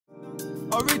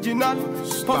Original,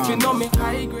 punching on me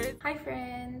high grade. Hi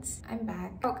friends, I'm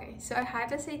back. Okay, so I had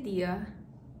this idea.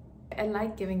 I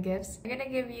like giving gifts. I'm gonna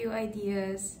give you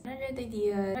ideas, 100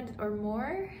 ideas, 100 or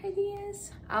more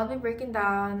ideas. I'll be breaking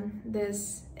down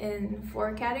this in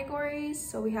 4 categories.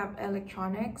 So we have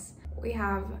electronics, we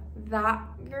have that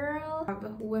girl, we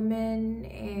have women,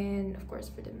 and of course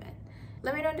for the men.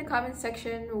 Let me know in the comment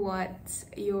section what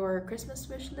your Christmas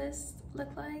wish list look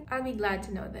like. I'll be glad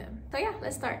to know them. So yeah,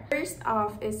 let's start. First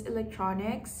off is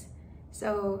electronics.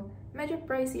 So medyo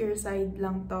pricier side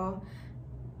lang to,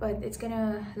 but it's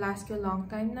gonna last you a long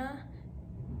time na.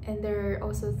 And there are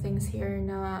also things here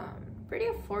na pretty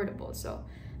affordable. So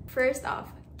first off,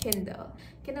 Kindle.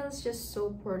 Kindle is just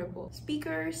so portable.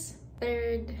 Speakers.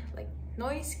 Third, like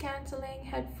noise cancelling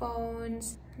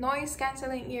headphones, noise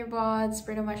cancelling earbuds,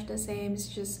 pretty much the same. It's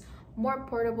just more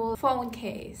portable. Phone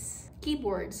case,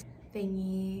 keyboards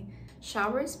thingy,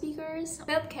 shower speakers,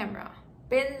 film camera.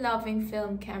 Been loving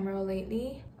film camera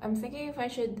lately. I'm thinking if I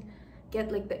should get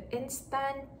like the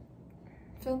instant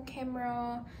film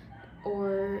camera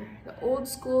or the old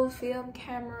school film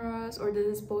cameras or the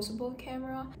disposable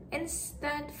camera.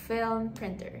 Instant film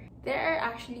printer. There are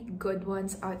actually good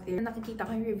ones out there. Nakikita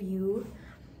ko yung review.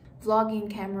 Vlogging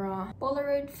camera,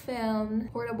 Polaroid film,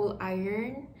 portable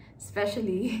iron,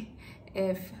 especially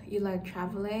if you like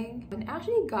traveling. I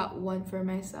actually got one for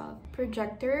myself.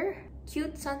 Projector,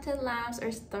 cute sunset lamps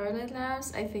or starlight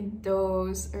lamps. I think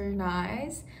those are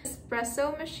nice.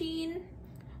 Espresso machine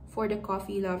for the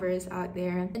coffee lovers out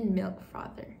there, and milk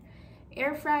frother.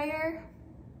 Air fryer.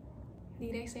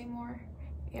 Did I say more?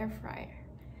 Air fryer.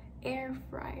 Air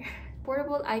fryer.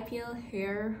 Portable IPL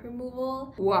hair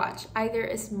removal. Watch, either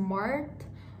a smart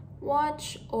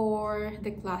watch or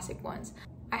the classic ones.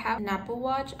 I have an Apple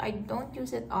Watch. I don't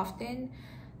use it often.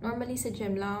 Normally sa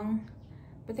gym lang.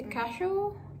 But the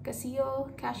Casio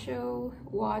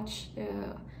watch,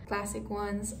 the classic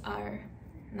ones are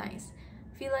nice.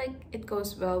 I feel like it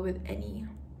goes well with any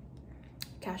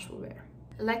casual wear.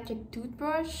 Electric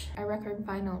toothbrush, a record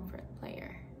vinyl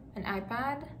player, an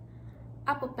iPad,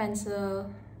 Apple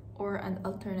Pencil, or an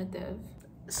alternative.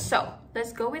 So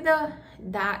let's go with the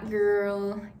that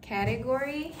girl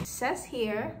category. It says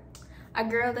here, a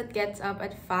girl that gets up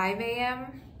at 5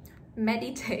 a.m,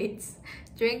 meditates,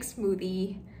 drinks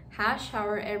smoothie, has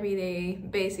shower every day,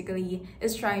 basically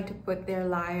is trying to put their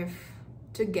life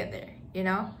together, you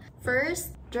know?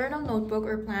 First, journal, notebook,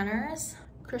 or planners.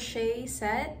 Crochet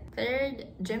set. Third,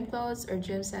 gym clothes or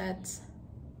gym sets.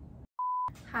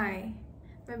 Hi,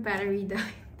 my battery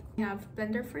died. We have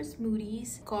blender for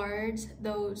smoothies. Cards,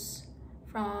 those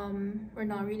from We're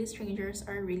Not Really Strangers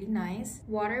are really nice.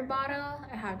 Water bottle,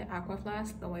 I have the aqua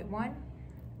flask, the white one.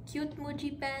 Cute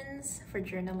Muji pens for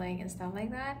journaling and stuff like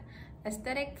that.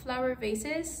 Aesthetic flower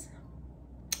vases.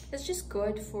 It's just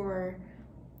good for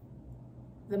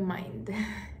the mind.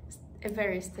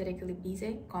 Very aesthetically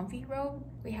pleasing. Comfy robe.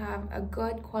 We have a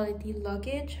good quality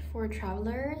luggage for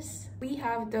travelers. We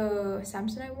have the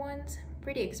Samsonite ones,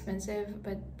 pretty expensive,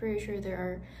 but pretty sure there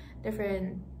are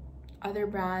different other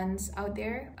brands out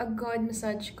there. A good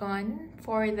massage gun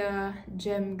for the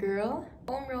gym girl.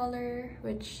 Foam roller,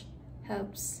 which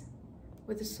helps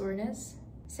with the soreness.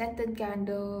 Scented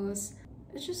candles.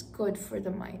 It's just good for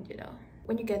the mind, you know.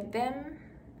 When you get them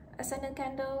a scented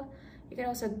candle, you can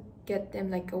also get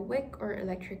them like a wick or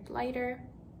electric lighter.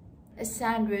 A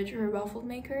sandwich or a waffle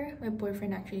maker. My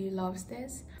boyfriend actually loves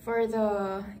this. For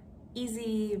the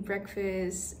easy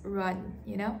breakfast run,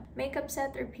 you know. Makeup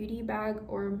set or beauty bag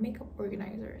or makeup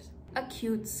organizers. A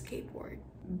cute skateboard.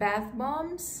 Bath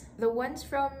bombs. The ones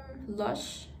from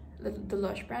Lush, the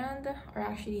Lush brand, are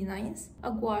actually nice.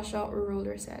 A gua sha or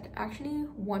roller set. Actually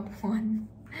want one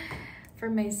for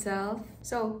myself.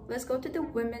 So let's go to the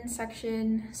women's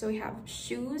section. So we have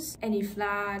shoes, any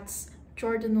flats,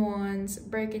 Jordan 1s,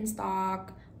 Birkenstock,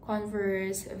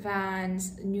 Converse,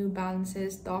 Vans, New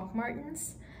Balances, Doc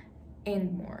Martens,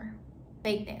 and more.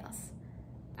 Fake nails.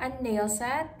 A nail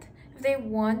set if they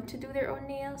want to do their own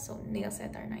nails, so nail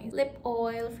set are nice. Lip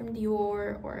oil from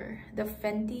Dior or the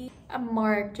Fenty. A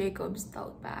Marc Jacobs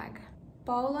tote bag.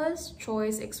 Paula's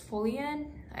Choice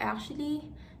exfoliant. I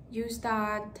actually use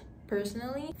that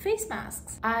personally. Face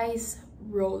masks. Ice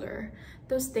roller,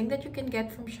 those things that you can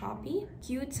get from SHOPEE.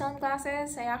 Cute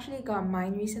sunglasses. I actually got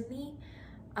mine recently.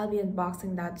 I'll be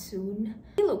unboxing that soon.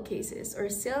 Pillowcases or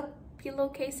silk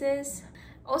pillowcases.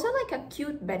 Also like a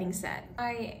cute bedding set.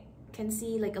 I can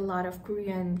see like a lot of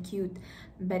Korean cute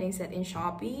bedding set in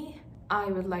SHOPEE. I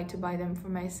would like to buy them for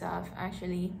myself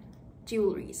actually.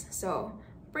 Jewelries, so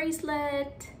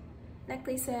bracelet,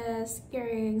 necklaces,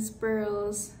 earrings,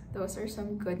 pearls, those are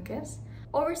some good gifts.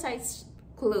 Oversized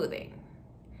clothing.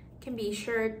 Can be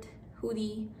shirt,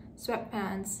 hoodie,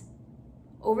 sweatpants,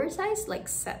 oversized like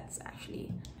sets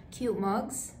actually. Cute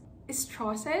mugs,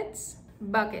 straw sets,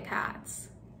 bucket hats.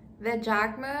 The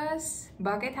Jacmas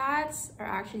bucket hats are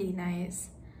actually nice.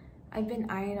 I've been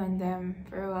eyeing on them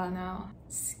for a while now.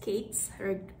 Skates,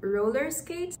 roller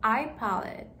skates, eye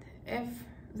palette. If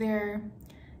they're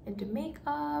into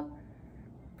makeup,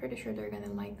 pretty sure they're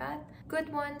gonna like that.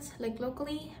 Good ones, like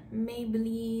locally,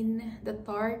 Maybelline, the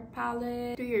Tarte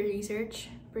palette. Do your research.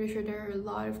 Pretty sure there are a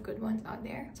lot of good ones out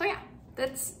there. So yeah,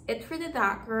 that's it for the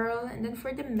That Girl. And then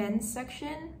for the men's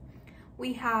section,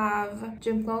 we have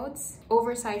gym clothes,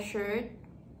 oversized shirt,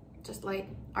 just like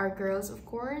our girls, of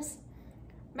course.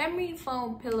 Memory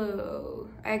foam pillow.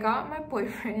 I got my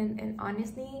boyfriend, and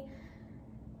honestly,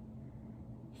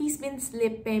 he's been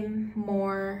sleeping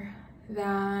more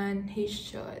than he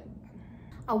should.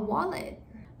 A wallet,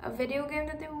 a video game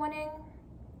that they're wanting,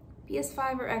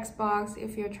 PS5 or Xbox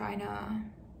if you're trying to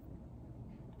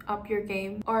up your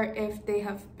game, or if they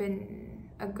have been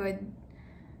a good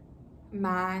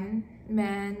man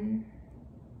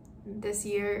this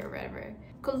year or whatever.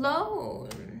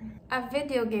 Cologne, a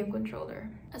video game controller,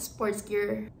 a sports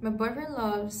gear. My boyfriend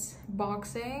loves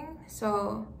boxing,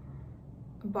 so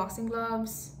boxing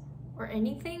gloves or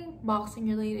anything boxing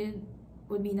related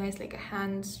would be nice, like a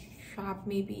hand strap,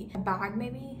 maybe a bag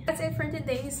maybe. That's it for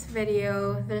today's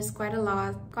video. There's quite a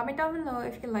lot. Comment down below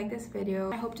if you like this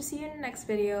video. I hope to see you in the next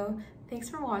video. Thanks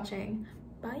for watching.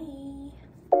 Bye.